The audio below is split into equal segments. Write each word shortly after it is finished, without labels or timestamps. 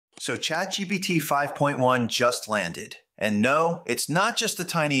So ChatGPT 5.1 just landed. And no, it's not just a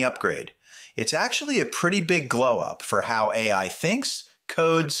tiny upgrade. It's actually a pretty big glow up for how AI thinks,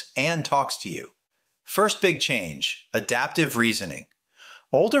 codes, and talks to you. First big change, adaptive reasoning.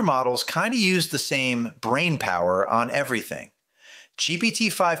 Older models kind of use the same brain power on everything.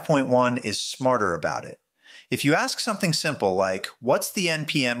 GPT 5.1 is smarter about it. If you ask something simple like, what's the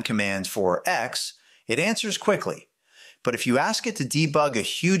NPM command for X, it answers quickly. But if you ask it to debug a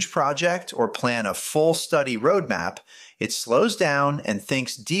huge project or plan a full study roadmap, it slows down and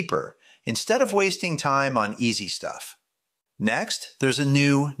thinks deeper instead of wasting time on easy stuff. Next, there's a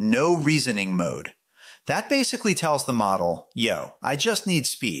new no reasoning mode. That basically tells the model, yo, I just need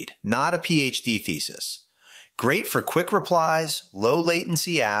speed, not a PhD thesis. Great for quick replies, low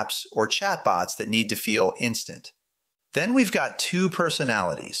latency apps, or chatbots that need to feel instant. Then we've got two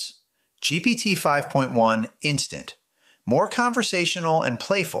personalities. GPT 5.1 Instant. More conversational and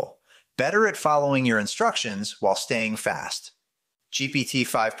playful, better at following your instructions while staying fast. GPT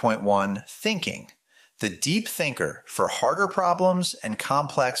 5.1 Thinking, the deep thinker for harder problems and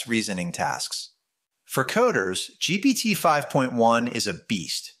complex reasoning tasks. For coders, GPT 5.1 is a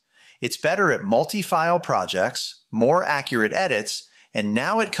beast. It's better at multi-file projects, more accurate edits, and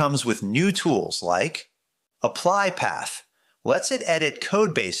now it comes with new tools like Apply Path. Lets it edit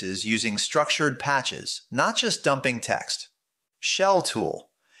code bases using structured patches, not just dumping text. Shell Tool.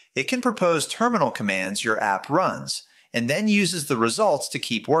 It can propose terminal commands your app runs, and then uses the results to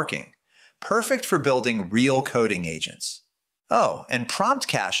keep working. Perfect for building real coding agents. Oh, and prompt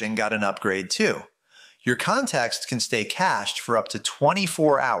caching got an upgrade too. Your context can stay cached for up to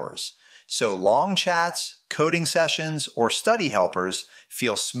 24 hours, so long chats, coding sessions, or study helpers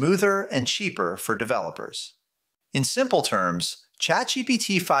feel smoother and cheaper for developers. In simple terms,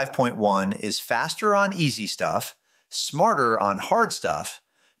 ChatGPT 5.1 is faster on easy stuff, smarter on hard stuff,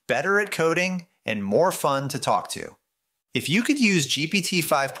 better at coding, and more fun to talk to. If you could use GPT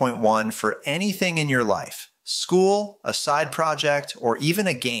 5.1 for anything in your life, school, a side project, or even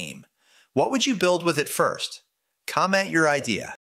a game, what would you build with it first? Comment your idea.